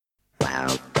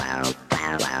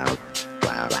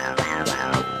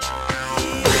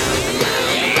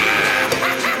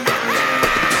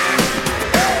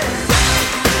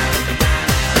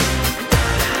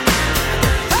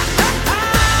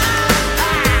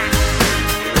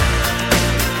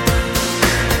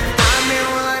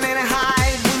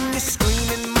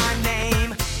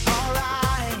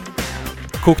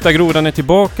Kokta grodan är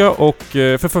tillbaka och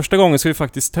för första gången ska vi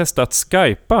faktiskt testa att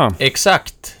skypa.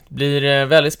 Exakt. Det blir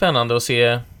väldigt spännande att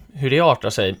se hur det artar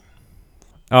sig.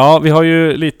 Ja, vi har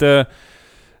ju lite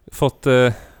fått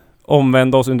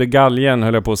omvända oss under galgen,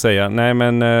 höll jag på att säga. Nej,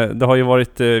 men det har ju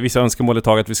varit vissa önskemål ett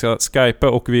tag att vi ska skypa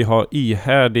och vi har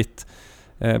ihärdigt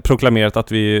proklamerat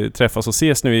att vi träffas och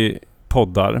ses nu i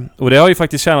poddar. Och det har ju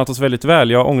faktiskt tjänat oss väldigt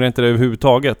väl. Jag ångrar inte det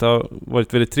överhuvudtaget. Det har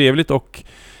varit väldigt trevligt och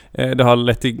det har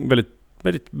lett till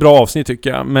väldigt bra avsnitt tycker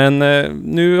jag. Men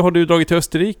nu har du dragit till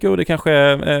Österrike och det kanske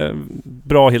är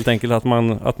bra helt enkelt att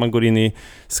man går in i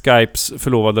Skypes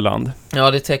förlovade land.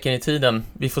 Ja, det är tecken i tiden.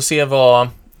 Vi får se vad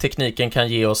tekniken kan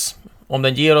ge oss. Om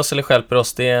den ger oss eller stjälper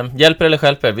oss, det hjälper eller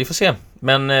stjälper. Vi får se.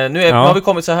 Men nu har vi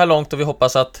kommit så här långt och vi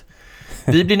hoppas att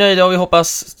vi blir nöjda och vi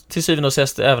hoppas till syvende och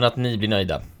sist även att ni blir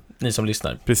nöjda. Ni som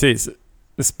lyssnar. Precis.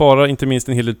 Det sparar inte minst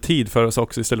en hel del tid för oss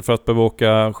också istället för att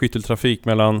bevaka skytteltrafik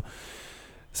mellan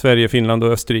Sverige, Finland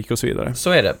och Österrike och så vidare.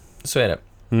 Så är det.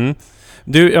 Mm.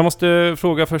 Du, jag måste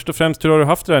fråga först och främst, hur har du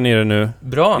haft det där nere nu?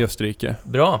 Bra. I Österrike?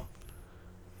 Bra.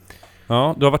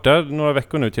 Ja, du har varit där några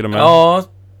veckor nu till och med. Ja,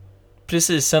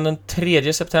 precis, sedan den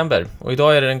 3 september. Och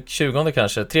idag är det den 20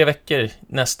 kanske. 3 veckor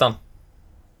nästan.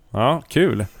 Ja,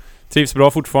 kul. Trivs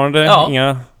bra fortfarande? Ja.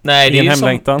 Ingen hemlängtan?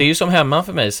 hemlängtan? Det är ju som hemma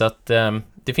för mig så att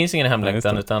det finns ingen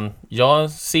hemlängtan utan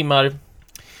jag simmar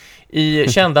i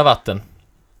kända vatten.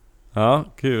 Ja,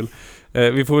 kul.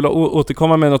 Vi får väl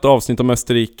återkomma med något avsnitt om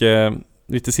Österrike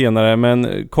lite senare,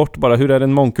 men kort bara, hur är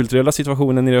den mångkulturella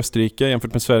situationen i Österrike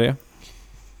jämfört med Sverige?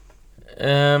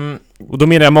 Och då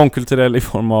menar jag mångkulturell i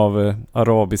form av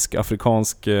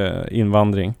arabisk-afrikansk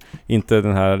invandring, inte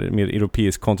den här mer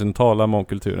europeisk-kontinentala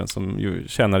mångkulturen som ju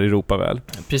känner Europa väl.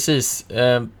 Precis,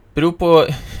 beror på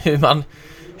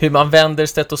hur man vänder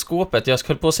stetoskopet. Jag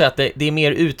skulle på att säga att det är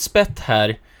mer utspätt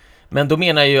här. Men då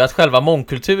menar jag ju att själva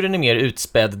mångkulturen är mer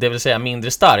utspädd, det vill säga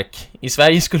mindre stark. I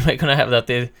Sverige skulle man kunna hävda att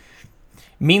det är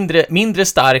mindre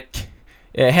stark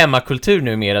hemmakultur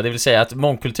numera. Det vill säga att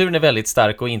mångkulturen är väldigt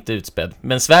stark och inte utspädd.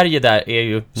 Men Sverige där är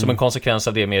ju som en konsekvens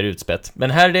av det mer utspätt.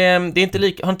 Men här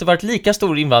har inte varit lika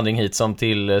stor invandring hit som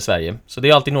till Sverige. Så det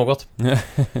är alltid något.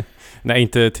 Nej,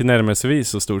 inte till närmelsevis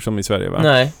så stor som i Sverige, va?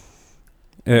 Nej.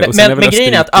 Men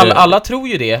grejen är att alla tror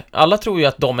ju det. Alla tror ju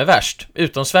att de är värst,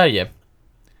 utom Sverige.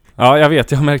 Ja, jag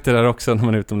vet. Jag har märkt det där också när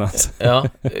man är utomlands. Ja,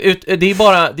 det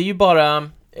är ju bara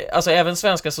alltså även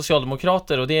svenska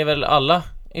socialdemokrater, och det är väl alla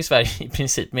i Sverige i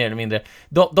princip mer eller mindre.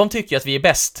 De tycker att vi är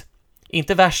bäst.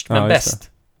 Inte värst, men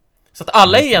bäst. Så att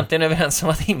alla är egentligen överens om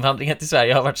att invandringen till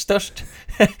Sverige har varit störst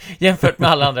jämfört med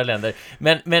alla andra länder.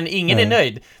 Men ingen är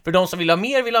nöjd. För de som vill ha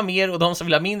mer och de som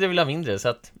vill ha mindre. Så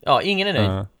att, ja, ingen är nöjd.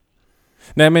 Ja.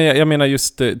 Nej, men jag menar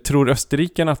just, tror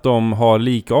österrikarna att de har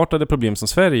likartade problem som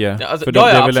Sverige? Ja, alltså, för det är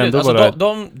väl absolut. ändå Alltså,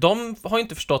 bara... de har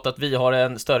inte förstått att vi har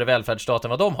en större välfärdsstat än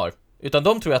vad de har. Utan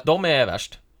de tror att de är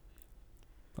värst.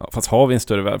 Ja, fast har vi en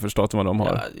större välfärdsstat än vad de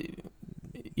har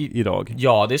idag?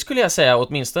 Ja, det skulle jag säga.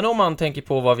 Åtminstone om man tänker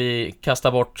på vad vi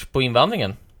kastar bort på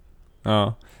invandringen.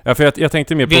 Ja, för jag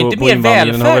tänkte mer på invandringen. Vi har inte mer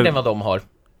välfärd än vad de har.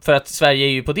 För att Sverige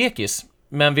är ju på dekis.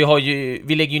 Men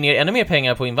vi lägger ju ner ännu mer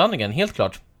pengar på invandringen, helt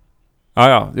klart.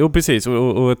 Jo precis,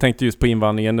 och jag tänkte just på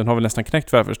invandringen, den har väl nästan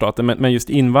knäckt välfärdsstaten, men just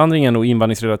invandringen och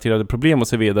invandringsrelaterade problem och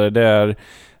så vidare,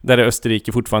 där är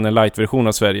Österrike fortfarande en light-version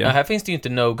av Sverige. Ja, här finns det ju inte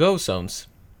no-go-zones.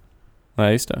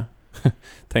 Nej, just det.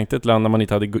 Tänkte ett land där man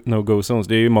inte hade no-go-zones,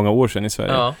 det är ju många år sedan i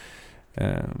Sverige. Ja.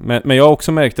 Men jag har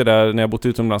också märkt det där när jag bott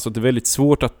utomlands, att det är väldigt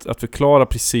svårt att förklara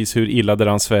precis hur illa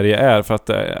däran Sverige är, för att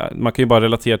man kan ju bara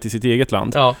relatera till sitt eget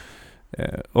land. Ja.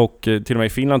 Och till och med i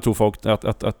Finland tror folk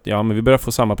att ja, men vi börjar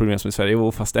få samma problem som i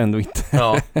Sverige, fast ändå inte.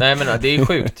 Ja, nej men det är ju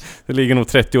sjukt. Det ligger nog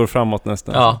 30 år framåt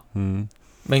nästan. Ja.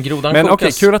 Men grodan kokas. Men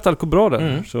okej, kul att allt går bra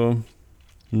där. Så.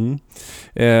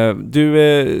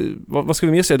 Vad ska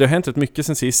vi mer säga? Det har hänt rätt mycket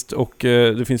sen sist och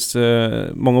det finns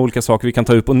många olika saker vi kan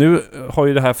ta upp. Och nu har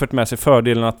ju det här fört med sig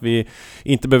fördelen att vi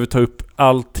inte behöver ta upp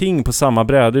allting på samma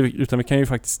bräde, utan vi kan ju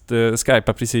faktiskt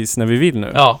skypa precis när vi vill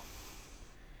nu. Ja.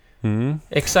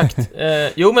 Exakt.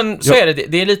 Jo, men så är det.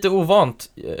 Det är lite ovant.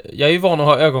 Jag är ju van att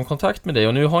ha ögonkontakt med dig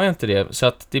och nu har jag inte det. Så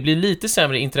att det blir lite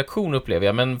sämre interaktion, upplever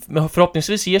jag. Men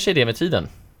förhoppningsvis ger sig det med tiden.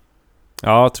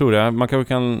 Ja, jag tror det. Man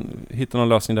kanske kan hitta någon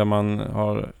lösning där man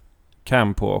har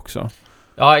cam på också.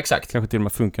 Ja, exakt. Kanske till och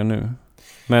med funkar nu.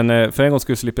 Men för en gång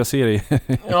skulle jag slippa se dig.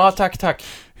 Ja, tack.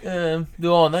 Du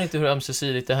anar inte hur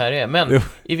ömsesidigt det här är. Men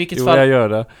i vilket fall... jag gör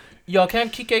det. Jag kan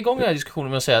kicka igång den här diskussionen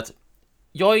med att säga att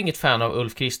jag är inget fan av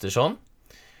Ulf Kristersson.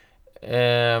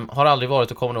 Har aldrig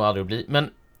varit och kommer nog aldrig att bli. Men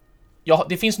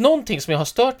det finns någonting som jag har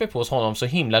stört mig på hos honom så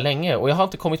himla länge. Och jag har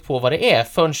inte kommit på vad det är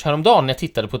förrän häromdagen när jag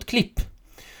tittade på ett klipp.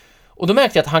 Och då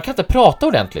märkte jag att han kan inte prata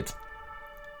ordentligt.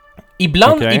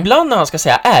 Ibland när han ska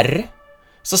säga R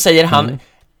så säger han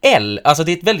L. Alltså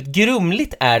det är ett väldigt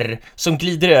grumligt R som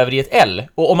glider över i ett L.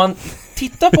 Och om man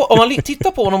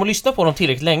tittar på honom och lyssnar på honom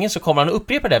tillräckligt länge så kommer han att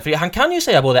upprepa det. För han kan ju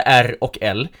säga både R och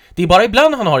L. Det är bara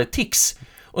ibland han har ett tics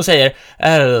och säger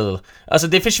L. Alltså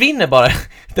det försvinner bara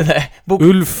den här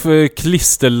Ulf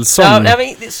Kristelsson.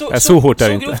 Så hårt är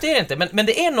det inte. Så grovt är det inte. Men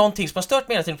det är någonting som har stört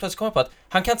mig hela tiden. Plötsligt kommer på att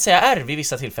han kan inte säga R vid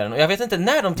vissa tillfällen. Och jag vet inte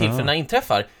när de tillfällena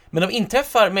inträffar. Men de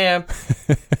inträffar med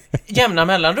jämna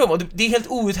mellanrum. Och det är helt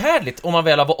outhärdligt om man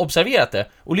väl har observerat det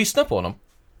och lyssnat på honom.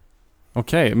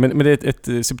 Okej, men det är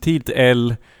ett subtilt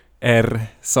L, R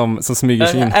som smyger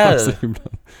sig in.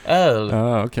 L.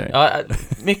 Okej. Ja,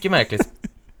 mycket märkligt.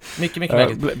 Mycket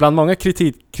märkligt. Bland många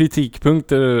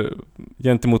kritikpunkter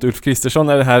gentemot Ulf Kristersson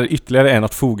är det här ytterligare en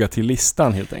att foga till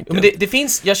listan helt enkelt. Men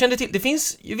det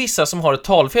finns ju vissa som har ett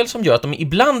talfel som gör att de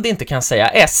ibland inte kan säga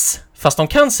S, fast de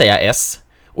kan säga S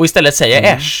och istället säga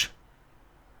äsch.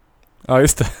 Ja,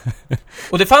 just det.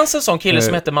 Och det fanns en sån kille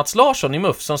som hette Mats Larsson i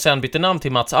MUF som sen bytte namn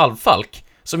till Mats Alvfalk,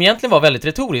 som egentligen var väldigt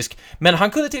retorisk, men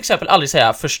han kunde till exempel aldrig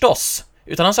säga förstås,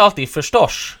 utan han sa alltid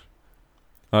förstås.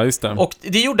 Ja, just det. Och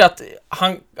det gjorde att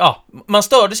man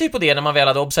störde sig på det när man väl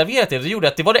hade observerat det. Det gjorde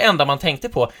att det var det enda man tänkte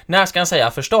på. När ska han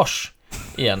säga förstås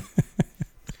igen?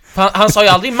 Han sa ju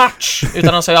aldrig match,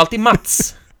 utan han sa ju alltid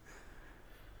Mats.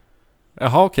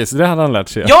 Jaha, okej, så det hade han lärt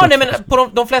sig. Ja, nej, men på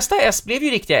de flesta S blev ju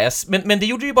riktiga S, men det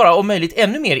gjorde ju bara om möjligt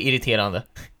ännu mer irriterande.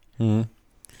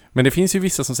 Men det finns ju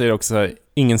vissa som säger också här,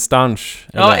 ingenstans,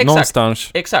 eller exakt,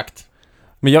 någonstans. Exakt.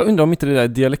 Men jag undrar om inte det där är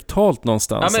dialektalt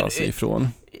någonstans alltså ifrån.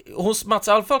 Hos Mats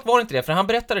Alfalk var det inte det, för han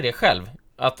berättade det själv.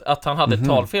 Att han hade ett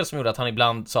talfel som gjorde att han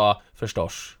ibland sa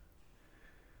förstås.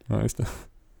 Ja, just det.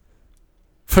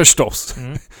 Förstås.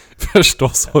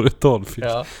 Förstås har du talfel.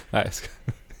 Ja. Nej,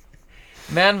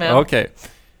 Men. Okej.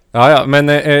 Ja, men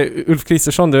Ulf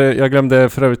Kristersson, jag glömde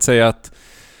för övrigt säga att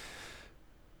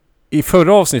i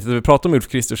förra avsnittet när vi pratade om Ulf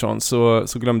Kristersson så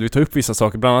glömde vi ta upp vissa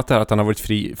saker. Bland annat det här att han har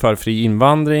varit för fri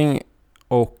invandring.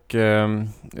 Och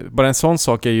bara en sån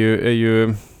sak är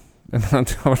ju han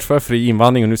har varit för fri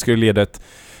invandring och nu ska du leda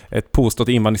ett påstått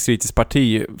invandringskritiskt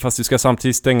parti, fast du ska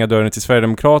samtidigt stänga dörren till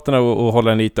Sverigedemokraterna och hålla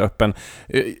den lite öppen.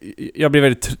 Jag blir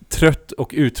väldigt trött och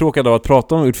uttråkad av att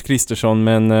prata om Ulf Kristersson,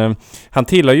 men han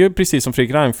tillhör ju precis som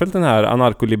Fredrik Reinfeldt den här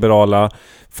anarkoliberala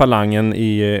falangen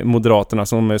i Moderaterna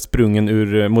som är sprungen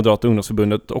ur Moderata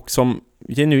ungdomsförbundet och som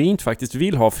genuint faktiskt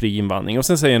vill ha fri invandring. Och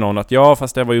sen säger någon att ja,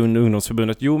 fast det var ju under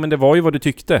ungdomsförbundet. Jo, men det var ju vad du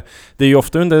tyckte. Det är ju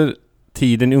ofta under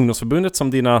tiden i ungdomsförbundet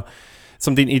som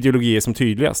din ideologi är som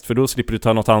tydligast, för då slipper du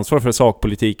ta något ansvar för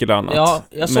sakpolitik eller annat.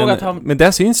 Ja, men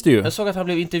där syns det ju. Jag såg att han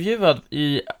blev intervjuad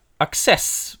i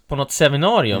Access på något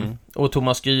seminarium och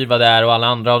Thomas Gür var där och alla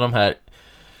andra av de här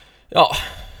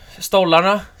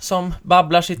stollarna som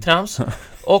babblar sitt trams.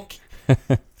 Och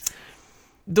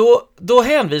då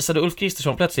hänvisade Ulf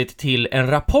Kristersson plötsligt till en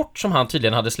rapport som han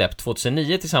tydligen hade släppt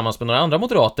 2009 tillsammans med några andra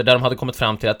moderater, där de hade kommit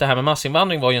fram till att det här med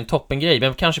massinvandring var ju en toppengrej,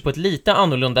 men kanske på ett lite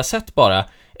annorlunda sätt bara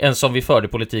än som vi förde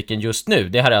politiken just nu.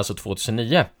 Det här är alltså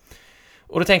 2009.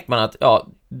 Och då tänkte man att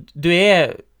du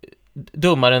är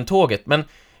dummare än tåget. Men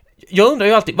jag undrar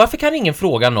ju alltid, varför kan ingen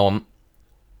fråga någon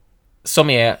som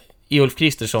är i Ulf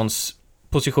Kristerssons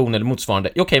position eller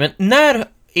motsvarande? Okej, men när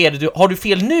är det har du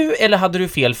fel nu eller hade du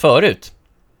fel förut?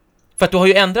 För att du har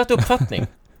ju ändrat uppfattning.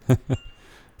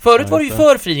 Förut var du ju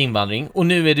för fri invandring och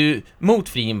nu är du mot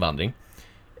fri invandring.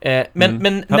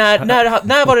 Men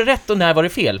när var det rätt och när var det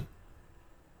fel?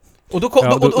 Och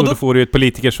då får du ett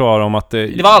politikersvar om att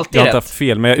det var alltid jag har inte haft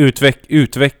fel, men jag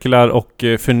utvecklar och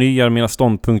förnyar mina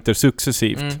ståndpunkter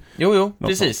successivt. Jo,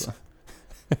 precis.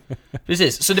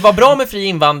 Precis, så det var bra med fri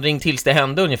invandring tills det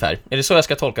hände ungefär. Är det så jag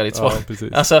ska tolka ditt svar? Ja,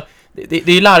 precis. Alltså, det är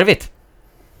ju larvigt.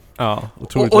 Ja,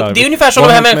 otroligt och larvigt. Det är ungefär som de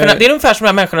här människorna, det är ungefär som de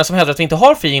här människorna som hävdar att vi inte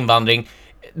har fri invandring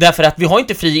därför att vi har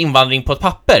inte fri invandring på ett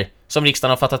papper som riksdagen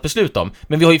har fattat beslut om,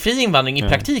 men vi har ju fri invandring i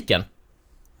praktiken.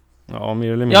 Ja, mer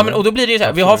eller mindre. Ja, men och då blir det ju så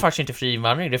här, vi har faktiskt inte fri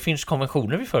invandring. Det finns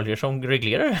konventioner vi följer som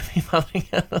reglerar den här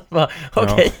invandringen.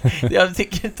 Okej, jag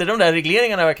tycker inte de där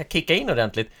regleringarna verkar kicka in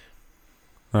ordentligt.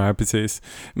 Nej, precis.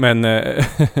 Men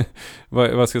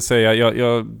vad ska jag säga?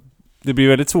 Det blir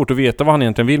väldigt svårt att veta vad han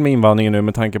egentligen vill med invandringen nu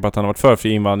med tanke på att han har varit för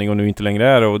fri invandring och nu inte längre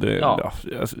är det. Och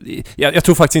jag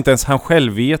tror faktiskt inte ens han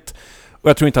själv vet Och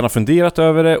jag tror inte han har funderat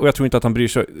över det, och jag tror inte att han bryr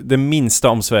sig det minsta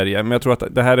om Sverige. Men jag tror att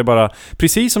det här är bara,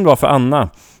 precis som det var för Anna,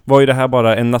 var ju det här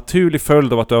bara en naturlig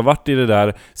följd av att du har varit i det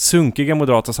där sunkiga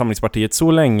Moderata samlingspartiet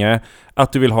så länge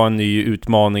att du vill ha en ny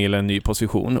utmaning eller en ny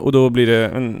position. Och då blir det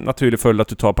en naturlig följd att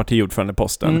du tar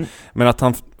partiordförandeposten. Men att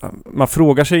man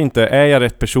frågar sig inte, är jag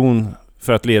rätt person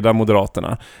för att leda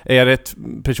Moderaterna? Är jag rätt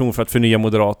person för att förnya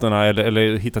Moderaterna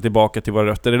eller hitta tillbaka till våra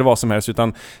rötter eller vad som helst?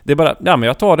 Utan det är bara, ja men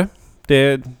jag tar det.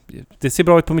 Det ser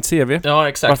bra ut på mitt CV. Ja,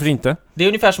 exakt. Varför inte? Det är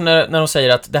ungefär som när de säger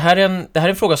att det här är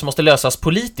en fråga som måste lösas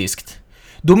politiskt.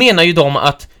 Då menar ju de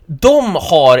att de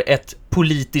har ett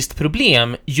politiskt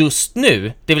problem just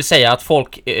nu. Det vill säga att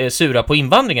folk är sura på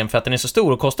invandringen för att den är så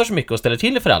stor och kostar så mycket och ställer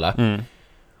till det för alla.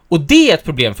 Och det är ett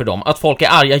problem för dem, att folk är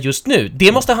arga just nu.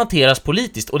 Det måste hanteras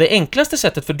politiskt. Och det enklaste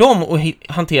sättet för dem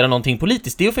att hantera någonting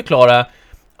politiskt, det är att förklara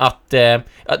att det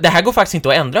här går faktiskt inte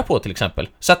att ändra på, till exempel.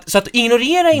 Så att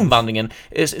ignorera invandringen.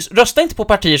 Rösta inte på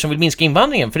partier som vill minska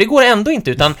invandringen, för det går ändå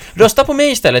inte. Utan rösta på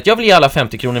mig istället. Jag vill ge alla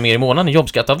 50 kronor mer i månaden i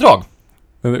jobbskatteavdrag.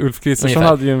 Men Ulf Kristersson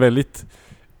hade ju en väldigt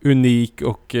unik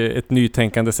och ett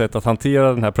nytänkande sätt att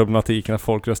hantera den här problematiken att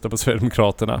folk röstar på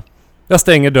Sverigedemokraterna. Jag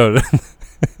stänger dörren.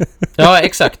 Ja,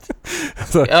 exakt.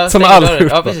 Som alla.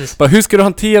 Ja, bara, hur ska du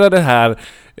hantera det här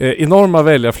enorma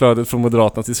väljarflödet från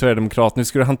Moderaterna till Sverigedemokraterna? Hur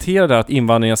ska du hantera det här att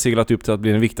invandringen har seglat upp till att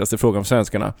bli den viktigaste frågan för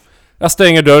svenskarna? Jag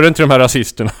stänger dörren till de här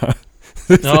rasisterna.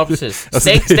 Ja, precis.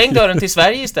 Stäng dörren till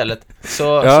Sverige istället,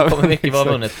 så kommer mycket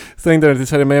vara vunnet. Stäng dörren till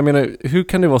Sverige, men jag menar, hur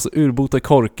kan du vara så urbota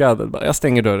korkad? Jag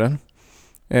stänger dörren.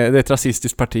 Det är ett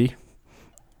rasistiskt parti.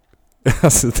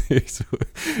 Alltså det är så,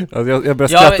 alltså jag börjar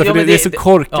skratta för det är så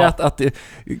korkat att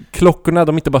klockorna,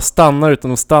 de inte bara stannar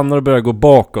utan de stannar och börjar gå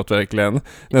bakåt verkligen.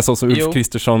 Nästan som Ulf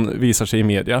Kristersson visar sig i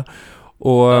media.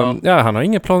 Och han har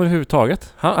ingen plan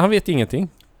överhuvudtaget. Han vet ingenting.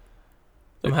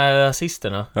 De här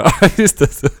rasisterna. Ja, just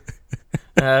det.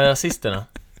 De här rasisterna.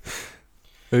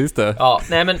 Just det. Ja,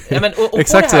 nej men och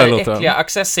exakt på det här äckliga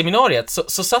Access-seminariet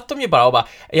så satt de ju bara och bara,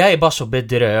 jag är bara så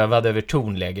bedrövad över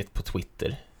tonläget på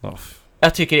Twitter. Oh.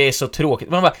 Jag tycker det är så tråkigt.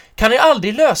 Man bara, kan ni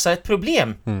aldrig lösa ett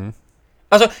problem?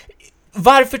 Alltså,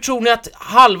 varför tror ni att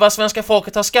halva svenska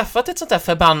folket har skaffat ett sånt där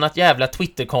förbannat jävla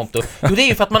Twitterkonto? Jo, det är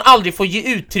ju för att man aldrig får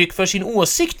ge uttryck för sin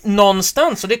åsikt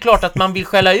någonstans. Och det är klart att man vill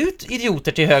skälla ut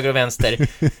idioter till höger och vänster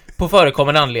på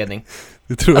förekommande anledning.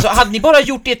 Alltså, hade ni bara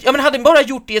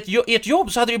gjort ert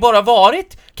jobb så hade det ju bara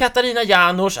varit Katarina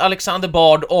Janouch, Alexander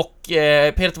Bard och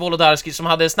Peter Wolodarski som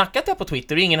hade snackat där på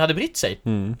Twitter och ingen hade brytt sig.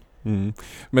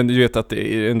 Men du vet att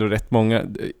det är ändå rätt många,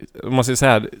 om man säger så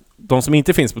här, de som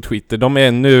inte finns på Twitter, de är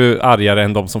ännu argare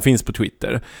än de som finns på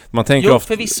Twitter. Man tänker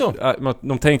förvisso.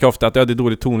 De tänker ofta att det är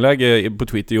dåligt tonläge på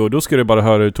Twitter. Jo, då ska du bara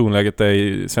höra hur tonläget är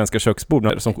i svenska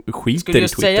köksbord som skiter i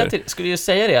Twitter. Skulle jag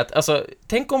säga det att, alltså,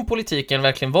 tänk om politiken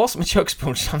verkligen var som ett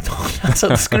köksbordssamtal. Alltså,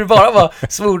 det skulle bara vara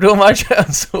svordomar,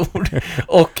 könsord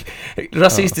och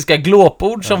rasistiska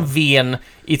glåpord som ven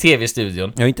i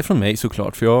tv-studion. Ja, inte från mig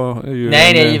såklart, för jag är ju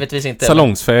nej, givetvis inte.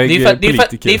 Salongsfähig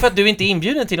politiker. Det är för att du inte är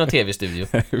inbjuden till någon tv-studio.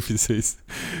 Precis.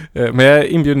 Men jag är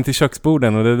inbjuden till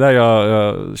köksborden och det är där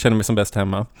jag känner mig som bäst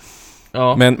hemma.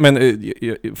 Ja. Men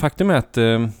faktum är att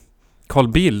Carl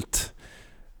Bildt,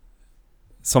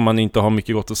 som man inte har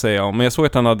mycket gott att säga om, men jag såg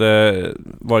att han hade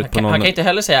varit på någon... Han kan inte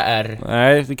heller säga R.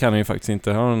 Nej, det kan han ju faktiskt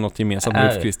inte. Han har något gemensamt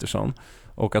med Ulf Kristersson.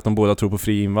 Och att de båda tror på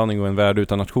fri invandring och en värld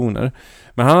utan nationer.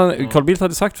 Men Carl Bildt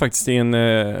hade sagt faktiskt i en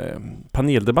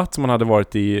paneldebatt som han hade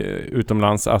varit i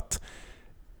utomlands att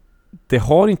det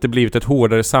har inte blivit ett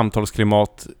hårdare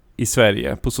samtalsklimat i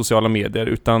Sverige på sociala medier,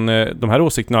 utan de här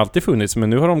åsikterna har alltid funnits, men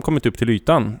nu har de kommit upp till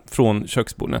ytan från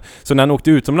köksborden. Så när han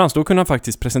åkte utomlands, då kunde han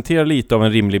faktiskt presentera lite av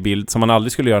en rimlig bild som han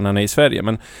aldrig skulle göra när han är i Sverige.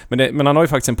 Men han har ju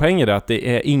faktiskt en poäng i det, att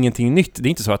det är ingenting nytt. Det är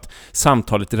inte så att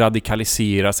samtalet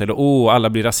radikaliseras eller alla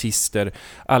blir rasister,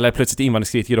 alla är plötsligt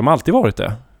invandringskritiker. De har alltid varit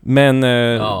det. Men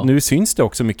nu syns det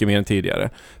också mycket mer än tidigare.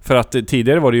 För att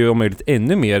tidigare var det ju om möjligt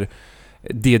ännu mer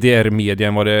DDR-media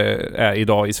än vad det är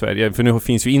idag i Sverige. För nu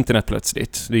finns ju internet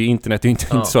plötsligt. Det är internet, det är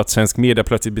inte så att svensk media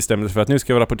plötsligt bestämmer sig för att nu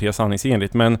ska vi rapportera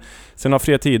sanningsenligt. Men sen har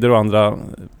Fria Tider och andra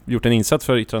gjort en insats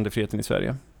för yttrandefriheten i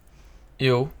Sverige.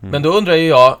 Jo, men då undrar ju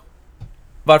jag,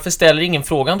 varför ställer ingen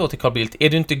frågan då till Carl Bildt? Är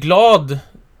du inte glad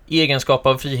i egenskap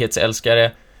av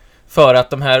frihetsälskare för att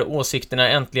de här åsikterna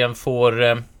äntligen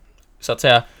får, så att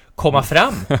säga, komma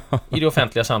fram i det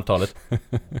offentliga samtalet?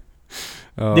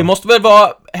 Ja. Det måste väl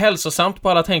vara hälsosamt på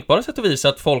alla tänkbara sätt och vis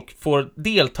att folk får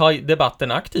delta i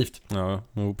debatten aktivt. Ja,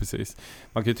 precis.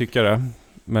 Man kan ju tycka det.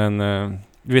 Men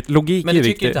du vet, logik men är det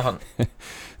viktigt. Tycker inte han.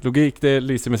 Logik, det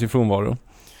lyser med sin frånvaro.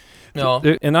 Ja.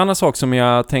 En annan sak som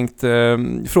jag tänkt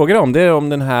fråga om, det är om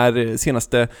den här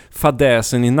senaste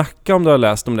fadäsen i Nacka, om du har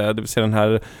läst om det. Det vill säga den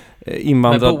här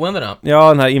Med boendena? Ja,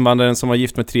 den här invandraren som var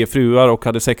gift med 3 fruar och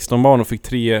hade 16 barn och fick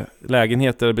 3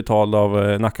 lägenheter betalda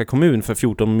av Nacka kommun för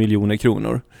 14 miljoner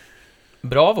kronor.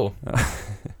 Bravo! Ja.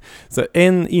 Så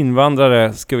en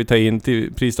invandrare ska vi ta in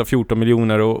till pris av 14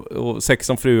 miljoner och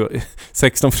 16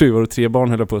 fruar och 3 barn,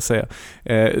 höll jag på att säga.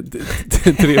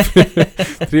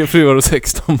 3 fruar och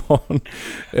 16 barn.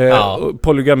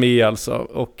 Polygami alltså.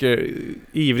 Och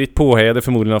ivrigt påhejade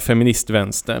förmodligen av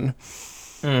feministvänstern.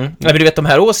 Mm. Men du vet, de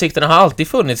här åsikterna har alltid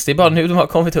funnits. Det är bara nu de har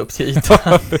kommit upp till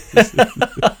ytan.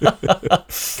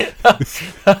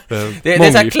 Det är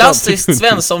ett här klassiskt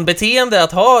Svensson-beteende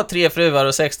att ha 3 fruar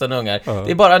och 16 ungar.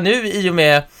 Det är bara nu i och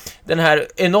med den här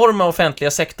enorma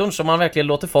offentliga sektorn som man verkligen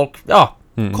låter folk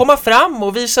komma fram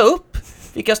och visa upp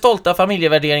vilka stolta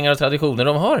familjevärderingar och traditioner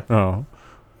de har. Ja.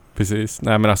 Precis.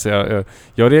 Nej, men alltså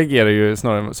jag reagerar ju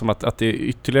snarare som att det är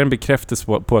ytterligare en bekräftelse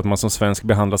på att man som svensk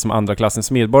behandlas som andra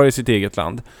klassens medborgare i sitt eget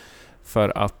land.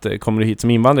 För att kommer du hit som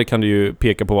invandrare kan du ju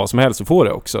peka på vad som helst och få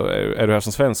det också. Är du här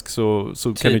som svensk så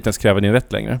kan du inte ens kräva din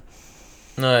rätt längre.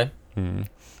 Nej. Mm.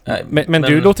 Nej men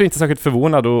du låter inte särskilt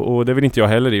förvånad och det vill inte jag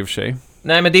heller i och för sig.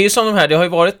 Nej, men det är ju som de här, det har ju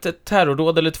varit ett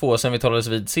terrordåd eller 2 sedan vi talades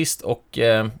vid sist och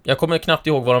jag kommer knappt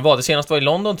ihåg vad de var. Det senaste var i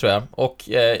London tror jag. Och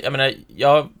jag menar,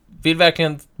 jag vill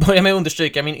verkligen börja med att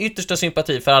understryka min yttersta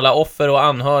sympati för alla offer och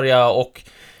anhöriga och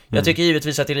jag tycker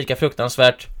givetvis att det är lika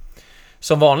fruktansvärt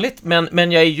som vanligt,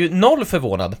 men jag är ju noll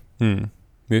förvånad.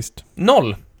 Visst.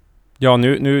 0. Ja,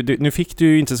 nu fick du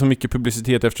ju inte så mycket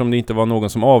publicitet eftersom det inte var någon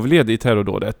som avled i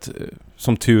terrordådet,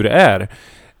 som tur är.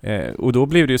 Och då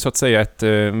blev det ju så att säga ett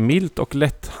milt och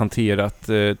lätthanterat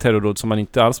terrordåd som man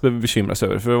inte alls behöver bekymra sig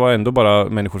över, för det var ändå bara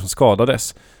människor som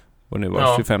skadades. Och nu var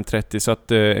det 25-30, så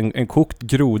att en kokt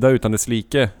groda utan dess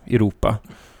like i Europa.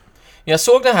 Jag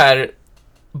såg det här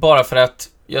bara för att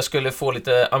jag skulle få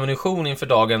lite ammunition inför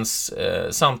dagens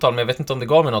samtal, men jag vet inte om det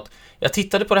gav mig något. Jag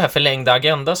tittade på det här förlängda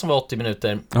Agenda som var 80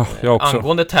 minuter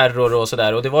angående terror och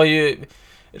sådär. Och det var ju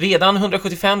redan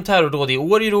 175 terrordåd i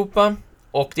år i Europa.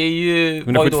 Och det är ju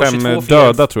 175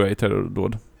 döda tror jag i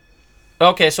terrordåd.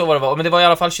 Okej, så var det. Men det var i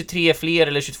alla fall 23 fler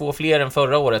eller 22 fler än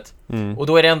förra året. Och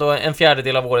då är det ändå en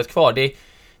fjärdedel av året kvar. Det är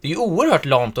ju oerhört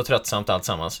lamt och tröttsamt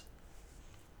alltsammans.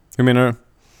 Hur menar du?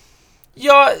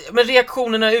 Ja, men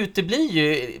reaktionerna uteblir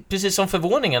ju, precis som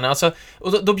förvåningarna. Alltså,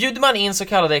 och då bjuder man in så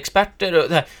kallade experter och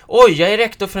det här. Oj, jag är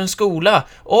rektor för en skola.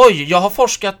 Oj, jag har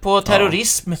forskat på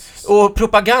terrorism och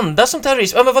propaganda som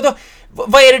terrorism. Ja, men vadå?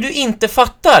 Vad är det du inte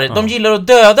fattar? De gillar att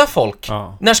döda folk.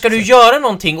 När ska du göra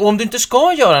någonting? Och om du inte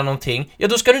ska göra någonting, ja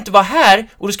då ska du inte vara här.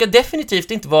 Och du ska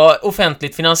definitivt inte vara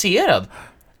offentligt finansierad.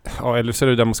 Ja, eller så är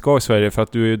du där man ska i Sverige för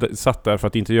att du är satt där för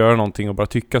att inte göra någonting och bara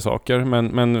tycka saker. Men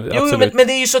men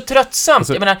det är ju så tröttsamt.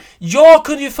 Alltså, jag menar, jag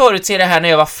kunde ju förutse det här när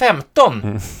jag var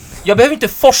 15. Jag behöver inte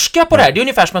forska på det här. Det är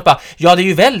ungefär som att bara, det är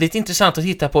ju väldigt intressant att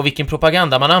titta på vilken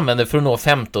propaganda man använder för att nå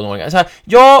 15-åringar. Så här,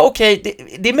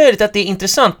 det är möjligt att det är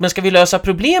intressant, men ska vi lösa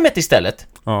problemet istället?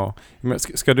 Ja, men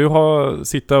ska du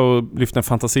sitta och lyfta en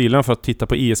fantasilön för att titta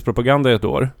på IS-propaganda i ett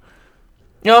år?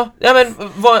 Ja, men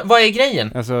vad är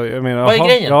grejen? Alltså, jag menar, vad är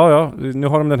grejen? Ja, nu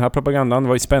har de den här propagandan, det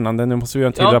var ju spännande, nu måste vi göra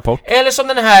en till rapport. Eller som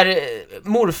den här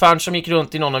morfarn som gick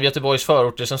runt i någon av Göteborgs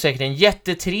förorter, som säkert är en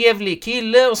jättetrevlig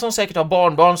kille och som säkert har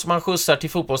barnbarn som han skjutsar till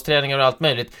fotbollsträningar och allt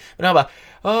möjligt. Men han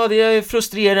bara, det är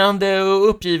frustrerande och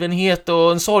uppgivenhet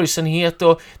och en sorgsenhet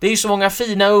och det är ju så många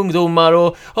fina ungdomar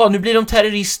och nu blir de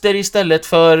terrorister istället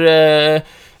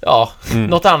för...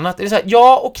 något annat. Det är så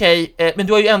här, men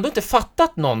du har ju ändå inte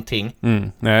fattat någonting.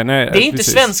 Nej, det är inte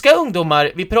svenska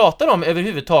ungdomar vi pratar om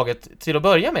överhuvudtaget till att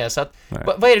börja med. Så att,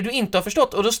 vad är det du inte har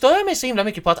förstått? Och då stör jag mig så himla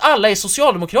mycket på att alla är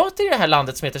socialdemokrater i det här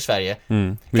landet som heter Sverige.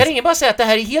 Kan ingen bara säga att det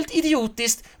här är helt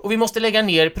idiotiskt och vi måste lägga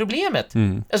ner problemet?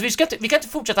 Alltså vi kan inte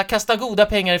fortsätta kasta goda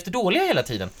pengar efter dåliga hela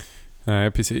tiden.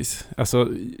 Nej, precis. Alltså,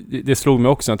 det slog mig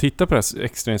också när jag tittade på det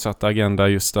extrainsatta Agenda,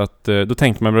 just att då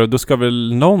tänkte man, då ska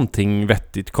väl någonting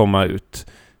vettigt komma ut.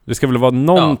 Det ska väl vara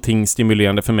någonting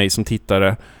stimulerande för mig som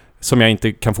tittare som jag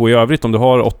inte kan få i övrigt om du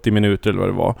har 80 minuter eller vad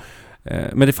det var.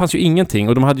 Men det fanns ju ingenting,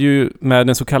 och de hade ju med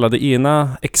den så kallade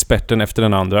ena experten efter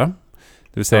den andra. Det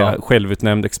vill säga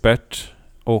självutnämnd expert.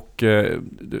 Och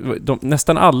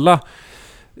nästan alla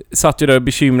satt ju där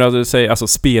bekymrade sig, alltså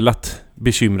spelat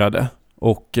bekymrade.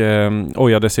 Och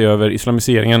ojade sig över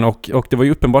islamiseringen och det var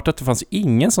ju uppenbart att det fanns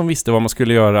ingen som visste vad man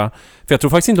skulle göra, för jag tror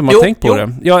faktiskt inte de har tänkt på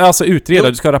det. Ja, alltså utreda,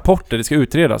 det ska ha rapporter, det ska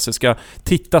utredas, det ska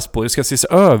tittas på, det ska ses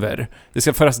över, det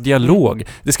ska föras dialog,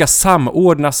 det ska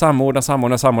samordna.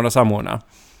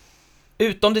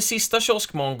 Utom det sista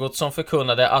kioskmongot som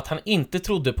förkunnade att han inte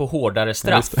trodde på hårdare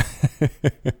straff.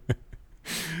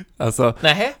 Alltså,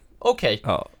 nähä, okej.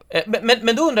 Ja.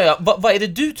 Men då undrar jag, vad är det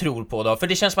du tror på då? För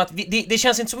det känns som att det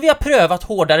känns inte som vi har prövat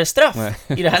hårdare straff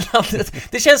i det här landet.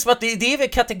 Det känns som att det är väl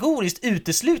kategoriskt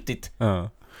uteslutit. Ja.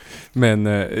 Men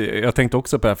jag tänkte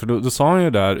också på det här, för då sa han ju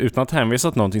där, utan att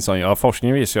hänvisa till någonting, sa han, ja,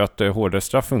 forskningen visar ju att hårdare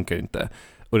straff funkar inte.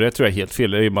 Och det tror jag är helt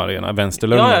fel, det är ju bara rena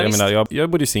vänsterlögner. Jag menar, jag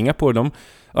bodde i Singapore,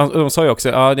 de sa ju också,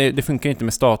 ja, det funkar inte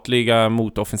med statliga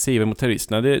motoffensiver mot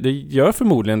terroristerna. Det gör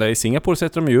förmodligen det. I Singapore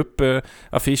sätter de ju upp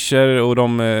affischer och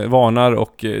de varnar,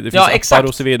 och det finns appar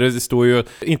och så vidare. Det står ju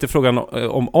inte frågan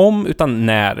om utan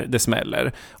när det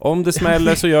smäller. Om det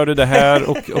smäller så gör det här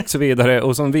och så vidare.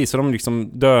 Och så visar de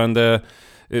liksom döende,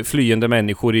 flyende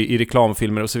människor i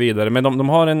reklamfilmer och så vidare. Men de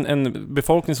har en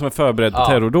befolkning som är förberedd på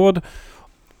terrordåd.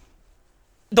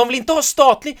 De vill inte ha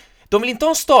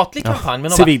en statlig kampanj,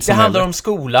 men det handlar om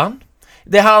skolan.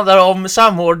 Det handlar om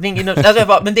samordning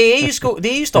men det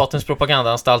är ju statens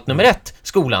propagandaanstalt nummer 1,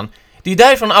 skolan. Det är ju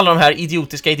därifrån alla de här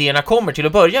idiotiska idéerna kommer till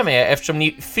att börja med, eftersom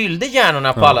ni fyllde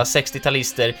hjärnorna på alla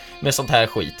 60-talister med sånt här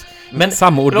skit. Men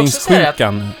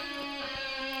samordningssjukan.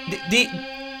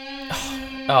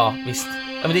 Ja, visst.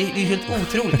 Ja, men det är ju helt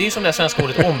otroligt. Det är ju som det svenska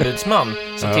ordet ombudsman,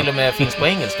 som till och med finns på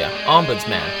engelska.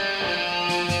 Ombudsman.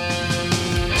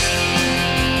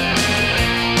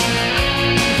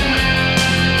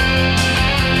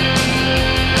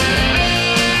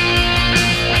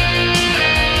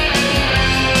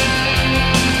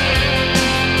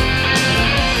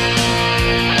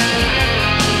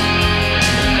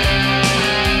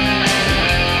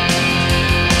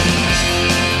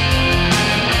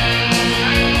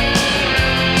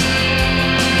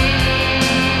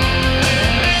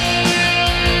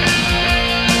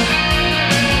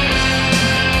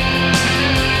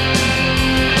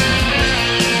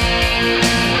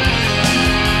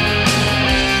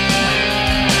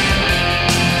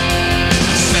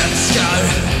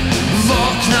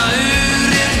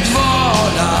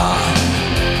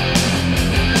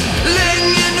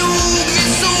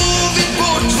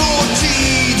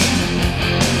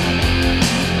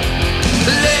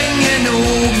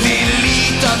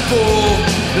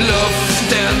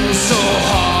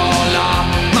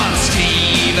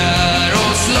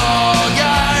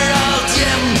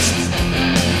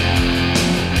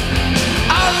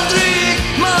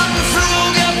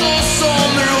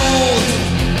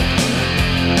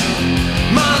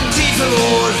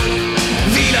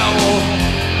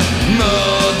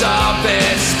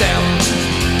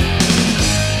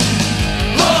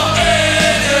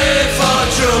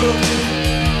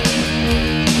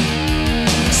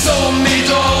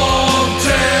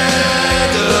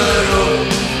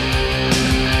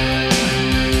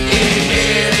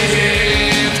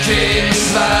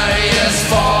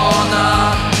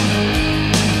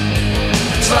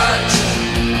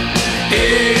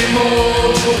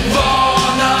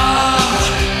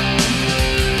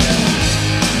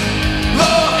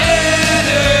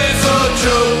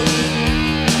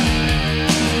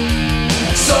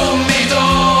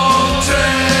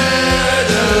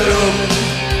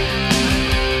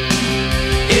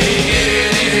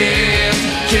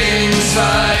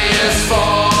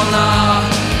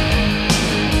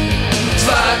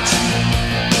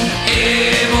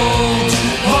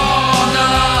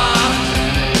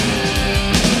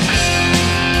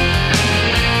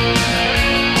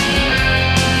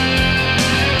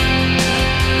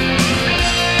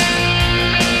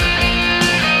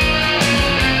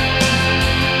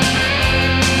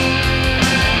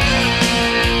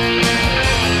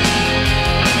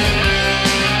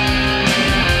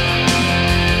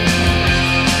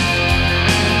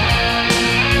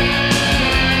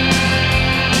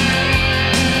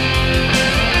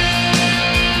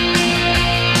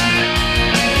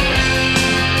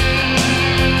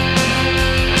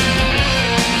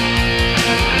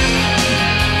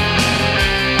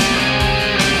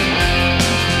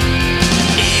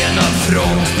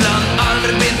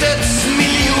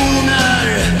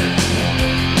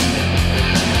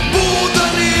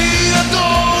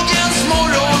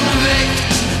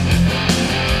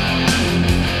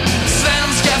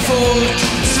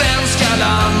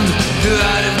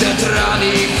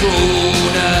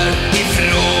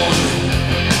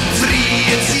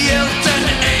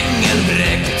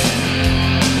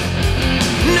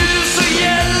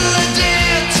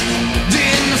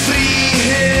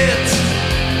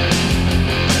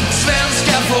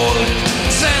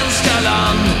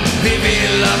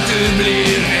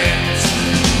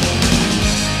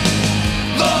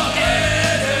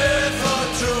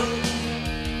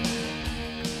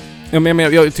 Ja, men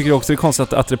jag tycker också det är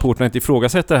konstigt att reporterna inte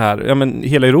ifrågasätter det här. Ja, men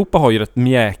hela Europa har ju rätt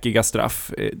mjäkiga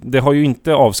straff. Det har ju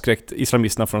inte avskräckt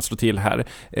islamisterna från att slå till här.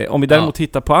 Om vi däremot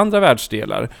tittar på andra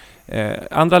världsdelar,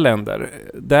 andra länder,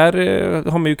 där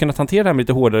har man ju kunnat hantera det här med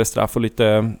lite hårdare straff och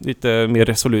lite mer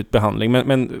resolut behandling.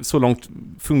 Men så långt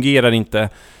fungerar inte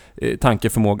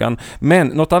tankeförmågan. Men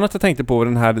något annat jag tänkte på var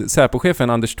den här Säpo-chefen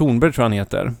Anders Thornberg, tror jag han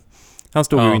heter. Han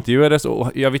stod och intervjuades,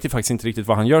 och jag vet ju faktiskt inte riktigt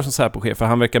vad han gör som Säpo-chef, för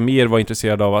han verkar mer vara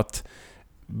intresserad av att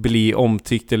bli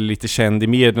omtyckt eller lite känd i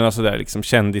medierna, sådär, liksom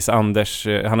kändis-Anders.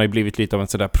 Han har ju blivit lite av en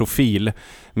sådär profil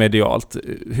medialt.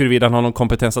 Huruvida han har någon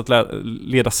kompetens att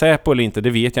leda Säpo eller inte, det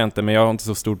vet jag inte, men jag har inte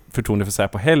så stort förtroende för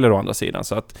Säpo heller å andra sidan.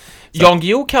 Jan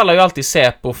Guillou kallar ju alltid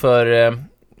Säpo för...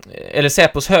 eller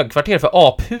Säpos högkvarter för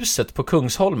aphuset på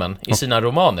Kungsholmen i sina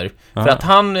romaner. För att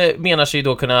han menar sig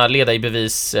då kunna leda i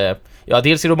bevis,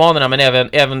 dels i romanerna, men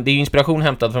även det är ju inspiration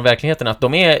hämtad från verkligheten, att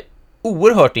de är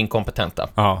oerhört inkompetenta.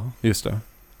 Ja, just det.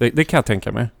 Det kan jag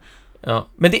tänka mig. Ja,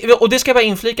 men det ska jag bara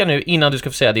inflika nu innan du ska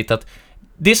få säga ditt, att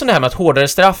det är som det här med att hårdare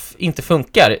straff inte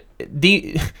funkar.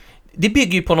 Det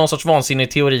bygger ju på någon sorts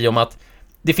vansinnig teori om att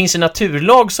det finns en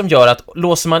naturlag som gör att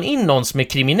låser man in någon som är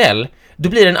kriminell, då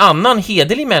blir en annan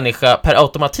hederlig människa per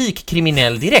automatik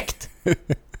kriminell direkt.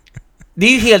 Det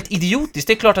är ju helt idiotiskt.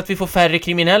 Det är klart att vi får färre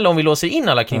kriminella om vi låser in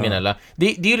alla kriminella. Det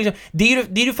är ju liksom, det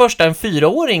är det första en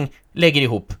 4-åring lägger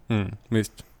ihop.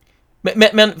 Visst.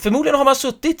 Men förmodligen har man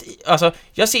suttit... Alltså,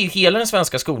 jag ser ju hela den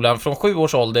svenska skolan från 7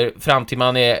 års ålder fram till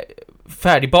man är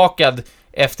färdigbakad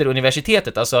efter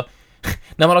universitetet. Alltså,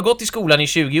 när man har gått i skolan i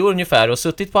 20 år ungefär och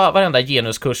suttit på varenda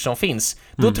genuskurs som finns,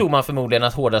 då tror man förmodligen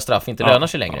att hårda straff inte lönar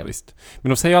sig längre. Ja, visst. Men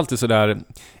de säger alltid sådär,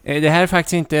 det här är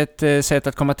faktiskt inte ett sätt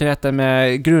att komma till rätta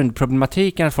med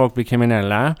grundproblematiken att folk blir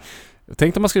kriminella. Jag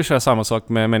tänkte om man skulle köra samma sak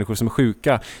med människor som är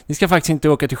sjuka. Ni ska faktiskt inte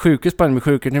åka till sjukhus bara med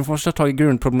sjukhus. Ni måste ta tag i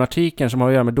grundproblematiken som har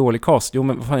att göra med dålig kost. Jo,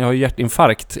 men fan, jag har ju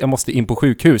hjärtinfarkt. Jag måste in på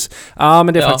sjukhus.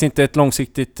 Men det är faktiskt inte ett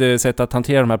långsiktigt sätt att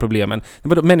hantera de här problemen.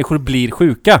 Människor blir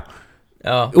sjuka.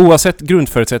 Ja. Oavsett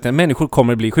grundförutsättningar, människor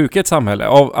kommer bli sjuka i ett samhälle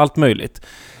av allt möjligt.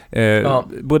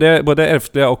 Både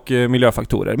ärftliga och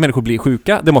miljöfaktorer. Människor blir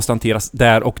sjuka, det måste hanteras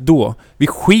där och då. Vi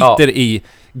skiter i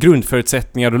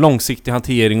grundförutsättningar och långsiktig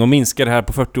hantering och minskar det här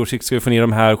på 40 års sikt, ska vi få ner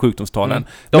de här sjukdomstalen.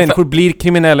 Människor blir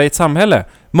kriminella i ett samhälle.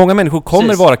 Många människor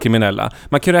kommer vara kriminella.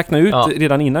 Man kan räkna ut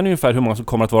redan innan ungefär hur många som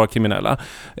kommer att vara kriminella.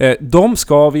 De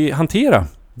ska vi hantera.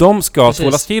 De ska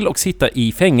tvålas till och sitta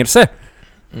i fängelse.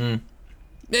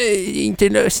 Nej, inte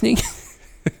en lösning.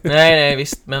 nej,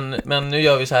 visst. Men nu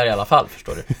gör vi så här i alla fall,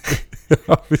 förstår du.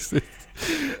 Ja, precis.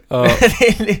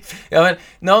 Men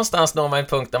någonstans når man en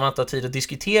punkt där man inte har tid att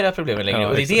diskutera problemen längre.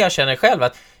 Och det är det jag känner själv,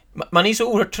 att man är så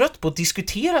oerhört trött på att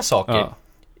diskutera saker.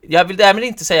 Jag vill därmed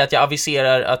inte säga att jag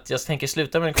aviserar att jag tänker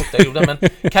sluta med den kokta grodan,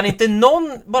 men kan inte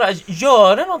någon bara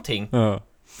göra någonting?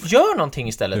 Gör någonting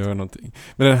istället.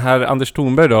 Men den här Anders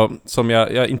Thornberg då, som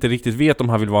jag inte riktigt vet om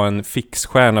han vill vara en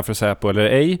fixstjärna för Säpo eller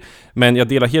ej, men jag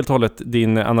delar helt och hållet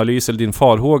din analys eller din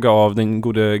farhåga av den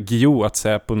gode Guillou, att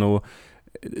Säpo nog,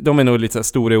 de är nog lite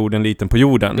stora orden, liten på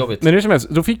jorden. Men det som helst,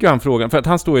 då fick ju han frågan, för att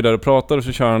han står ju där och pratar och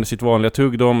så kör han sitt vanliga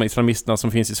tugg om islamisterna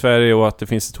som finns i Sverige och att det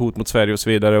finns ett hot mot Sverige och så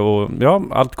vidare, och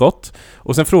allt gott.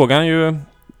 Och sen frågar han ju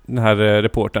den här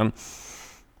reportern,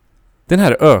 den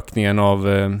här ökningen av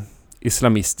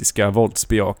islamistiska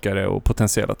våldsbejakare och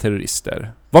potentiella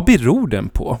terrorister, vad beror den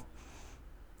på?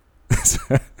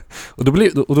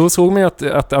 och då såg man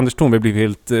ju att Anders Thornberg blev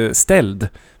helt ställd.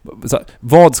 Så,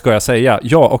 vad ska jag säga?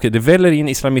 Det väller in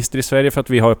islamister i Sverige för att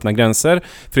vi har öppna gränser.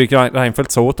 Fredrik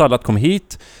Reinfeldt sa åt alla att komma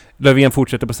hit. Löfven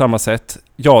fortsätter på samma sätt.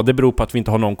 Det beror på att vi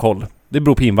inte har någon koll. Det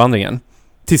beror på invandringen.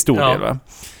 Till stor del, va?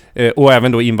 Och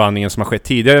även då invandringen som har skett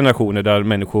tidigare generationer, där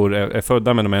människor är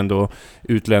födda men de är ändå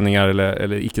utlänningar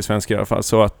eller icke-svenskar i alla fall.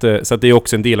 Så att det är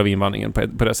också en del av invandringen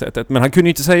på det sättet. Men han kunde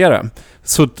ju inte säga det.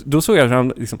 Så då såg jag att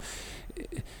han liksom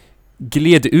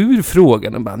gled ur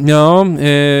frågan och bara,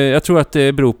 jag tror att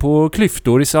det beror på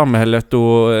klyftor i samhället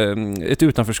och ett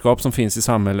utanförskap som finns i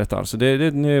samhället. Alltså det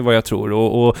är vad jag tror.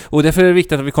 Och därför är det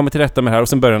viktigt att vi kommer till rätta med det här. Och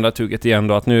sen börjar det där tugget igen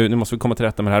då, att nu måste vi komma till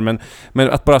rätta med det här. Men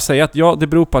att bara säga att det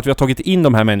beror på att vi har tagit in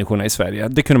de här människorna i Sverige,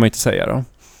 det kunde man inte säga då.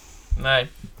 Nej.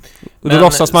 Och då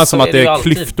låtsas man som att det är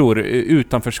klyftor,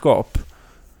 utanförskap.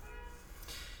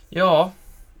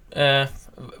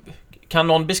 Kan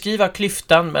någon beskriva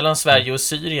klyftan mellan Sverige och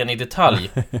Syrien i detalj?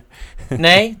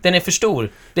 Nej, den är för stor.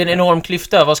 Det är en enorm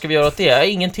klyfta. Vad ska vi göra åt det?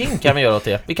 Ingenting kan vi göra åt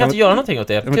det. Vi kan inte göra någonting åt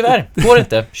det. Tyvärr, går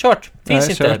inte. Kört. Finns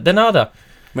inte. Kört. Det nada.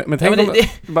 Men tänk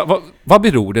vad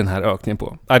beror den här ökningen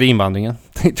på? Det är invandringen.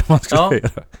 Tänkte man ska säga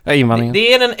det. Invandringen.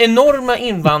 Det är den enorma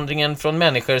invandringen från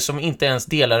människor som inte ens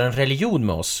delar en religion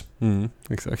med oss.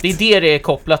 Exakt. Det är det är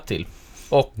kopplat till.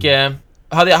 Och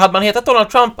hade man hetat Donald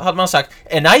Trump hade man sagt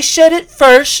and I said it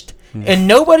first and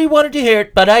nobody wanted to hear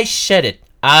it but I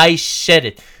said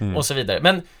it och så vidare.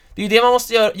 Men det är ju det man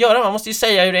måste göra, man måste ju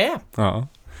säga hur det är. Ja,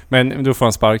 men då får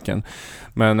han sparken.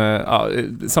 Men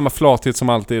samma flathet som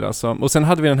alltid alltså. Och sen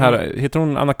hade vi den här, heter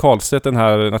hon Anna Karlstedt, den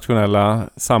här nationella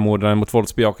samordnaren mot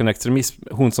våldsbejakande extremism,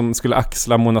 hon som skulle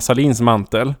axla Mona Sahlins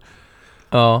mantel.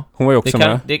 Ja. Hon var ju också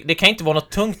med. Det kan inte vara något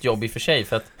tungt jobb i och för sig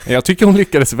för att... Jag tycker hon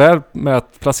lyckades väl med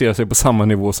att placera sig på samma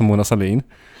nivå som Mona Sahlin.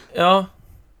 Ja,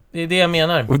 det är det jag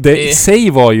menar. Och det i sig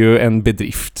var ju en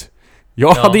bedrift.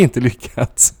 Jag hade inte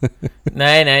lyckats.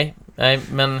 Nej,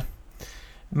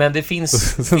 men det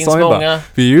finns många... Bara,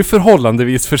 vi är ju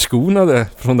förhållandevis förskonade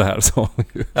från det här, så.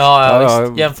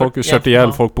 Visst. Folk har kört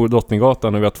ihjäl folk på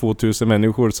Drottninggatan och vi har 2000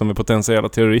 människor som är potentiella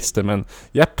terrorister, men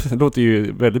det låter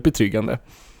ju väldigt betryggande.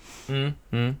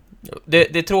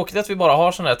 Det är tråkigt att vi bara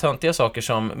har sådana här töntiga saker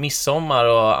som midsommar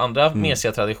och andra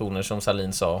mesiga traditioner som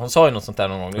Sahlin sa. Hon sa ju något sånt där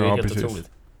någon gång, det är helt otroligt.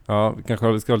 Ja,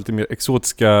 kanske ska ha lite mer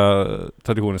exotiska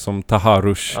traditioner som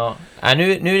taharush. Ja.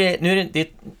 Nu är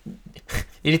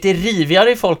det är lite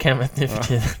rivigare i folkhemmet nu för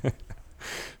tiden.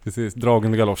 Precis,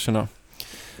 dragen med galoscherna.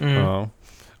 Ja.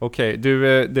 Okej,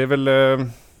 du, det är väl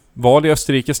val i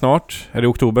Österrike snart? Är det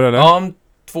oktober eller? Ja, om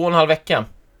 2,5 vecka.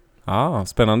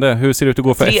 Spännande. Hur ser det ut att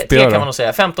gå för FPÖ? 3 kan man nog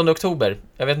säga, 15 oktober.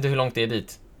 Jag vet inte hur långt det är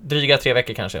dit. Dryga 3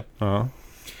 veckor kanske. Ja.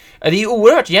 Det är ju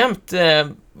oerhört jämnt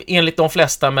enligt de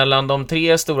flesta mellan de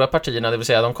 3 stora partierna, det vill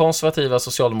säga de konservativa,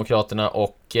 Socialdemokraterna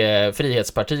och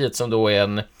Frihetspartiet som då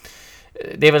är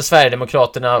det är väl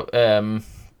Sverigedemokraterna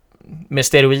med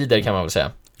steroider kan man väl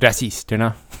säga.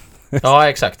 Rasisterna. Ja,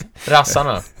 exakt.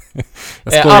 Rassarna.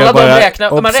 Jag skojar alla bara. De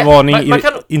räknar... Man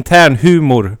kan, intern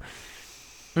humor.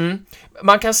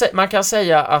 Man kan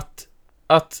säga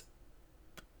att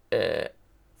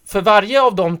för varje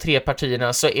av de 3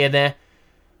 partierna så är det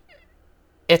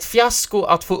ett fiasko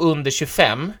att få under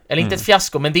 25. Eller inte ett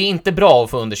fiasko, men det är inte bra att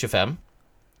få under 25.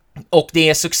 Och det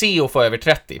är succé att få över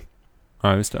 30.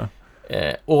 Ja, just det.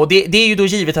 Och det är ju då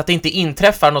givet att det inte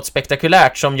inträffar något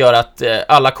spektakulärt som gör att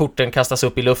alla korten kastas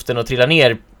upp i luften och trillar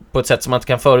ner på ett sätt som man inte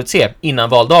kan förutse innan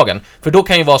valdagen. För då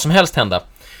kan ju vad som helst hända.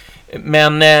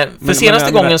 Men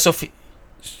senaste gången så...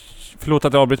 Förlåt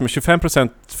att jag avbryter, men 25%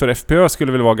 för FPÖ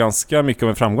skulle väl vara ganska mycket av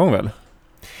en framgång väl?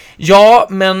 Ja,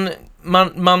 men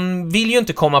man vill ju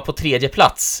inte komma på 3:e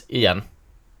plats igen.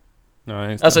 Ja,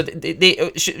 just det. Alltså,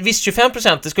 visst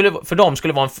 25% det skulle, för dem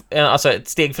skulle vara alltså ett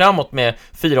steg framåt med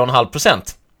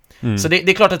 4,5%. Så det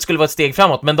är klart att det skulle vara ett steg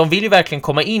framåt, men de vill ju verkligen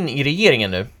komma in i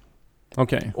regeringen nu.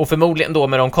 Okej. Och förmodligen då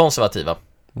med de konservativa.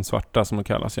 De svarta som de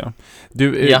kallas, ja.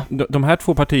 Du, de här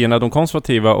 2 partierna, de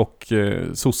konservativa och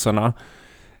sossarna.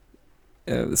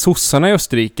 Sossarna i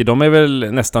Österrike, de är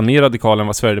väl nästan mer radikala än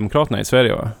vad Sverigedemokraterna är i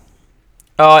Sverige, va?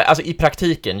 Ja, alltså i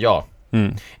praktiken, ja.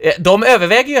 De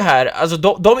överväger ju här, alltså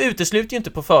de utesluter ju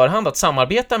inte på förhand att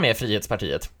samarbeta med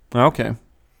Frihetspartiet. Ja, okej.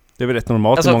 Det är väl rätt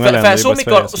normalt alltså, i många länder.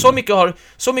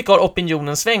 Så mycket har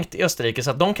opinionen svängt i Österrike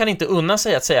så att de kan inte unna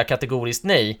sig att säga kategoriskt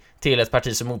nej till ett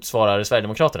parti som motsvarar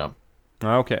Sverigedemokraterna.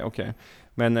 Ja, okej.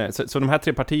 Men så de här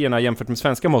 3 partierna jämfört med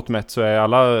svenska mått mätt så är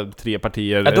alla 3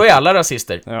 partier... Ja, då är alla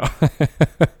rasister. Ja.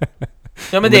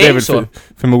 Ja, men det är ju så.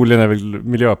 Förmodligen är väl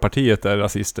Miljöpartiet är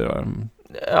rasister, va?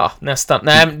 Ja, nästan.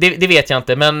 Nej, det vet jag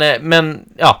inte.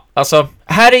 Men ja, alltså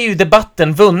här är ju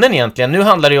debatten vunnen egentligen. Nu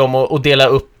handlar det ju om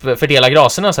att fördela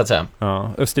graserna så att säga.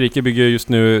 Ja, Österrike bygger just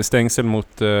nu stängsel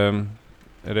mot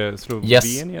är det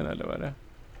Slovenien eller vad är det?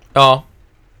 Ja.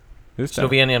 Just det.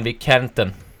 Slovenien vid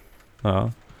Kärnten.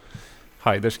 Ja.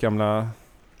 Haiders gamla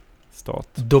stat.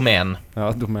 Domän.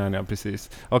 Ja, domän, ja, precis.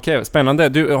 Okej, spännande.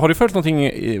 Har du följt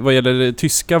någonting vad gäller det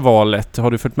tyska valet?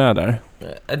 Har du följt med där?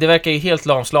 Det verkar ju helt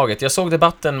lamslaget. Jag såg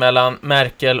debatten mellan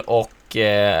Merkel och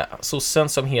sossen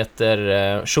som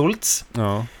heter Schulz.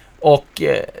 Ja. Och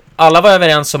alla var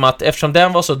överens om att eftersom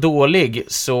den var så dålig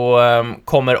så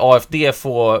kommer AfD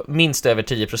få minst över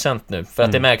 10% nu. För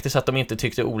att det märktes att de inte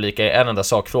tyckte olika i en enda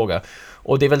sakfråga.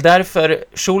 Och det är väl därför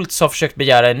Schulz har försökt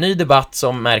begära en ny debatt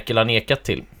som Merkel har nekat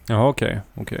till. Ja, okej.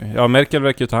 Ja, Merkel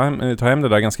verkar ta hem det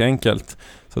där ganska enkelt.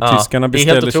 Så tyskarna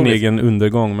beställer sin egen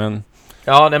undergång, men...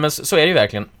 Ja, nej, men så är det ju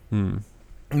verkligen.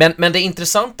 Men det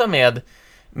intressanta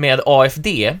med AfD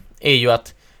är ju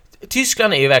att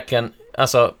Tyskland är ju verkligen,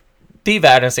 alltså, det är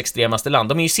världens extremaste land.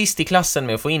 De är ju sist i klassen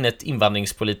med att få in ett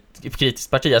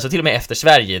invandringspolitiskt parti, alltså till och med efter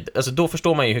Sverige. Alltså då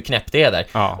förstår man ju hur knäppt det är där.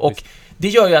 Ja, och det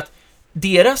gör ju att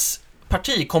deras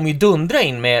parti kommer ju dundra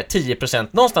in med 10%,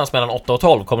 någonstans mellan 8 och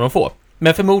 12 kommer de få.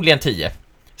 Men förmodligen 10,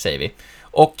 säger vi.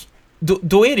 Och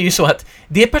då är det ju så att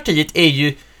det partiet är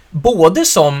ju både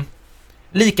som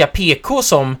lika PK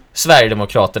som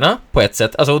Sverigedemokraterna på ett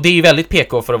sätt. Alltså, det är ju väldigt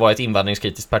PK för att vara ett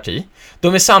invandringskritiskt parti.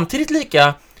 De är samtidigt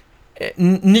lika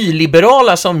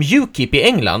nyliberala som UKIP i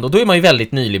England, och då är man ju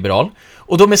väldigt nyliberal.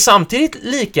 Och de är samtidigt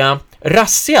lika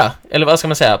rassiga, eller vad ska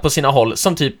man säga, på sina håll,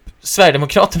 som typ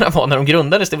Sverigedemokraterna var när de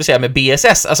grundades, det vill säga med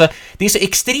BSS. Alltså, det är så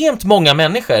extremt många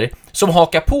människor som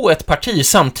hakar på ett parti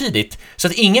samtidigt, så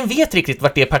att ingen vet riktigt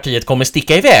vart det partiet kommer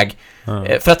sticka iväg.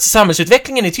 För att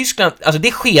samhällsutvecklingen i Tyskland, alltså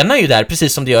det skenar ju där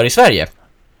precis som det gör i Sverige.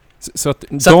 Så att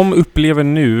de upplever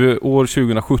nu, år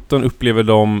 2017 upplever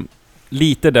de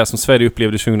lite det som Sverige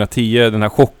upplevde 2010, den här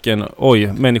chocken. Oj,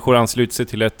 människor ansluter sig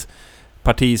till ett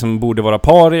parti som borde vara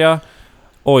paria.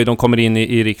 Oj, de kommer in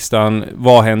i riksdagen.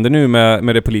 Vad händer nu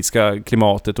med det politiska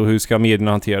klimatet och hur ska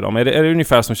medierna hantera dem? Är det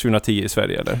ungefär som 2010 i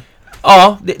Sverige, eller?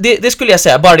 Ja, det skulle jag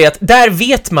säga. Bara det att där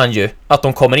vet man ju att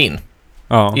de kommer in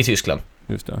i Tyskland.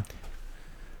 Just det.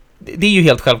 Det är ju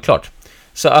helt självklart.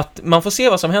 Så att man får se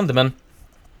vad som händer, men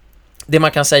det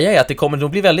man kan säga är att det kommer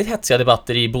nog bli väldigt hetsiga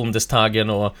debatter i Bundestagen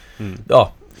och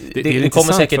det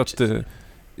kommer säkert...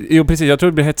 Jo, precis. Jag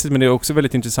tror det blir hetsigt, men det är också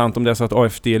väldigt intressant om det är så att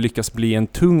AfD lyckas bli en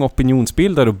tung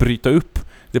opinionsbildare och bryta upp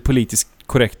det politiskt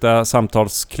korrekta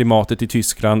samtalsklimatet i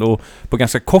Tyskland och på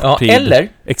ganska kort tid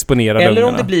exponera väljarna. Eller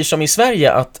om det blir som i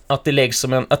Sverige, att det läggs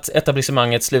som att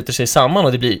etablissemanget sluter sig samman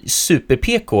och det blir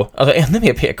super-PK, alltså ännu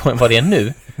mer PK än vad det är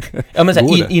nu. Ja, men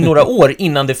så här, i några år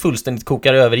innan det fullständigt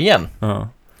kokar över igen. Ja.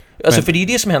 Alltså, för det är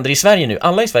det som händer i Sverige nu.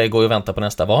 Alla i Sverige går och väntar på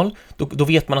nästa val. Då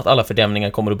vet man att alla fördämningar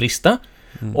kommer att brista.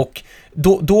 Och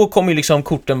då kommer ju liksom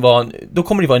korten vara... Då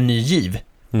kommer det vara en ny giv.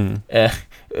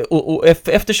 Och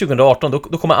efter 2018 då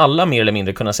kommer alla mer eller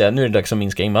mindre kunna säga nu är det dags att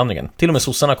minska invandringen. Till och med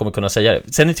sossarna kommer kunna säga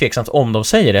det. Sen är det tveksamt om de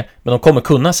säger det, men de kommer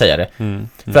kunna säga det.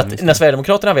 För att när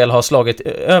Sverigedemokraterna väl har slagit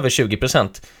över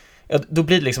 20%, då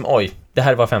blir det liksom, oj, det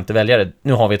här var 50 väljare,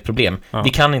 nu har vi ett problem. Vi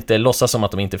kan inte låtsas som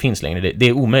att de inte finns längre, det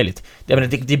är omöjligt.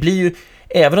 Det blir ju,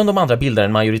 även om de andra bildar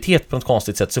en majoritet på något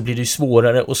konstigt sätt, så blir det ju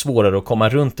svårare och svårare att komma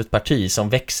runt ett parti som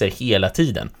växer hela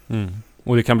tiden.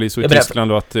 Och det kan bli så i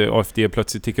Tyskland då att AfD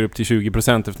plötsligt tickar upp till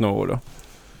 20% efter några år då?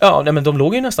 Ja, nej, men de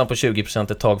låg ju nästan på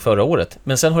 20% ett tag förra året.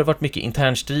 Men sen har det varit mycket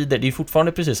internstrider. Det är ju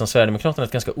fortfarande precis som Sverigedemokraterna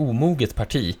ett ganska omoget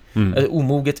parti.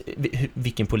 Omoget,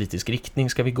 vilken politisk riktning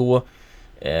ska vi gå?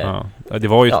 Ja, det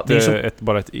var ju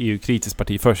bara ett EU-kritiskt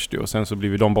parti först och sen så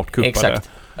blev de bortkuppade. Exakt.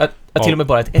 Att till och med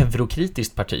bara ett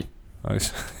eurokritiskt parti. Ja,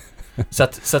 så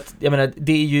att jag menar,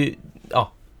 det är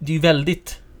ju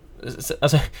väldigt...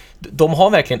 Alltså, de har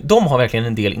verkligen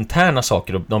en del interna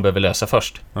saker de behöver lösa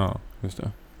först. Ja, just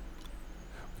det.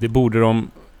 Det borde de,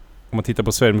 om man tittar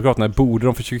på Sverigedemokraterna, borde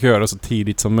de försöka göra så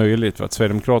tidigt som möjligt, för att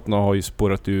Sverigedemokraterna har ju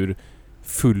spårat ur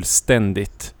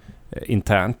fullständigt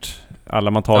internt.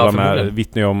 Alla man talar med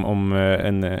vittnar ju om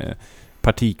en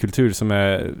partikultur som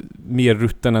är mer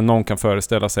rutten än någon kan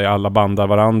föreställa sig. Alla bandar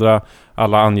varandra,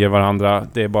 alla anger varandra.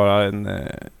 Det är bara en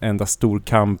enda stor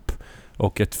kamp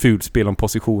och ett fult spel om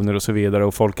positioner och så vidare,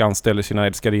 och folk anställer sina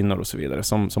älskarinnor och så vidare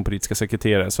som politiska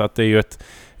sekreterare. Så att det är ju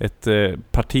ett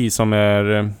parti som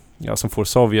är som får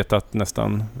Sovjet att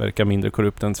nästan verka mindre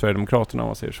korrupt än Sverigedemokraterna, om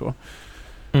man säger så.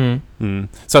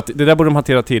 Så att det där borde de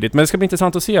hantera tidigt. Men det ska bli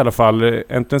intressant att se i alla fall.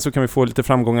 Äntligen så kan vi få lite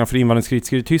framgångar för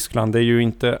invandringskritiker i Tyskland. Det är ju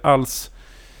inte alls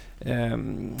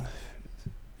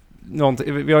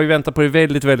vi har ju väntat på det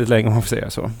väldigt, väldigt länge, om man får säga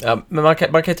så. Ja, men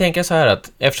man kan tänka så här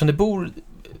att eftersom det bor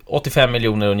 85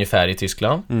 miljoner ungefär i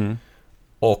Tyskland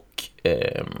och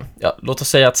låt oss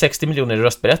säga att 60 miljoner är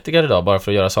röstberättigade idag, bara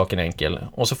för att göra saken enkel,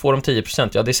 och så får de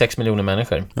 10%, det är 6 miljoner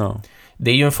människor. Ja.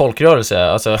 Det är ju en folkrörelse,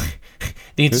 alltså.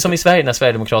 Det är inte som i Sverige när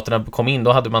Sverigedemokraterna kom in,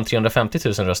 då hade man 350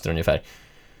 000 röster ungefär.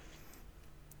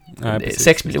 Nej,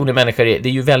 6 miljoner människor, det är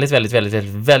ju väldigt, väldigt, väldigt,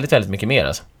 väldigt, väldigt, väldigt mycket mer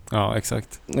alltså. Ja,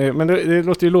 exakt. Men det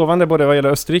låter ju lovande både vad gäller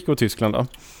Österrike och Tyskland då.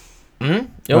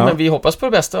 Men vi hoppas på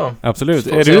det bästa. Absolut.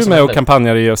 Är du med och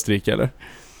kampanjar i Österrike, eller?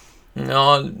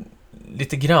 Ja,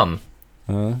 lite grann.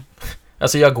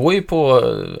 Alltså jag går ju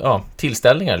på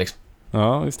tillställningar liksom.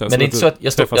 Ja, just det. Men det är inte så att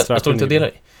jag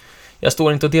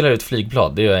står inte och delar ut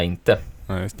flygblad, det gör jag inte.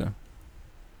 Ja, just det.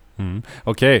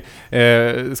 Okej.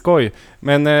 Skoj.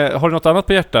 Men har du något annat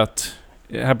på hjärtat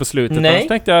här på slutet? Nej. Så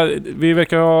tänkte jag, vi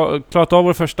verkar ha klarat av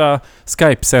vår första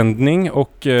Skype-sändning,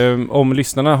 och om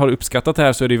lyssnarna har uppskattat det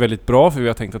här så är det väldigt bra, för vi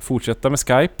har tänkt att fortsätta med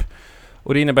Skype.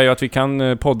 Och det innebär ju att vi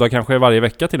kan podda kanske varje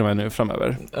vecka till och med nu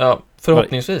framöver. Ja,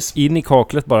 förhoppningsvis. In i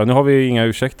kaklet bara. Nu har vi inga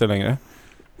ursäkter längre.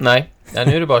 Nej, nu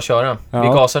är det bara att köra. Vi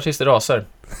gasar tills det rasar.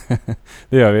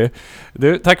 Det gör vi.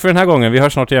 Du, tack för den här gången. Vi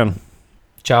hörs snart igen.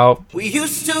 Ciao. We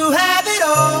used to have it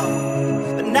all,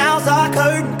 but now's our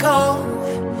curtain call.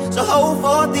 So hold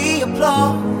for the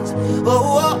applause.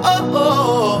 Oh, oh, oh,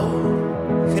 oh.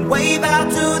 And wave out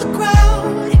to the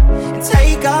crowd. and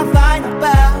take our final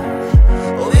bow.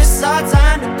 Oh, it's our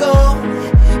time to go,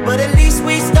 but at least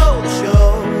we stole the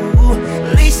show.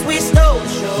 At least we stole the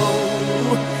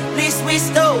show. At least we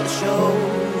stole the show.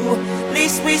 At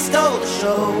least we stole the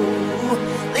show.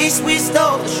 At least we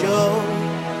stole the show.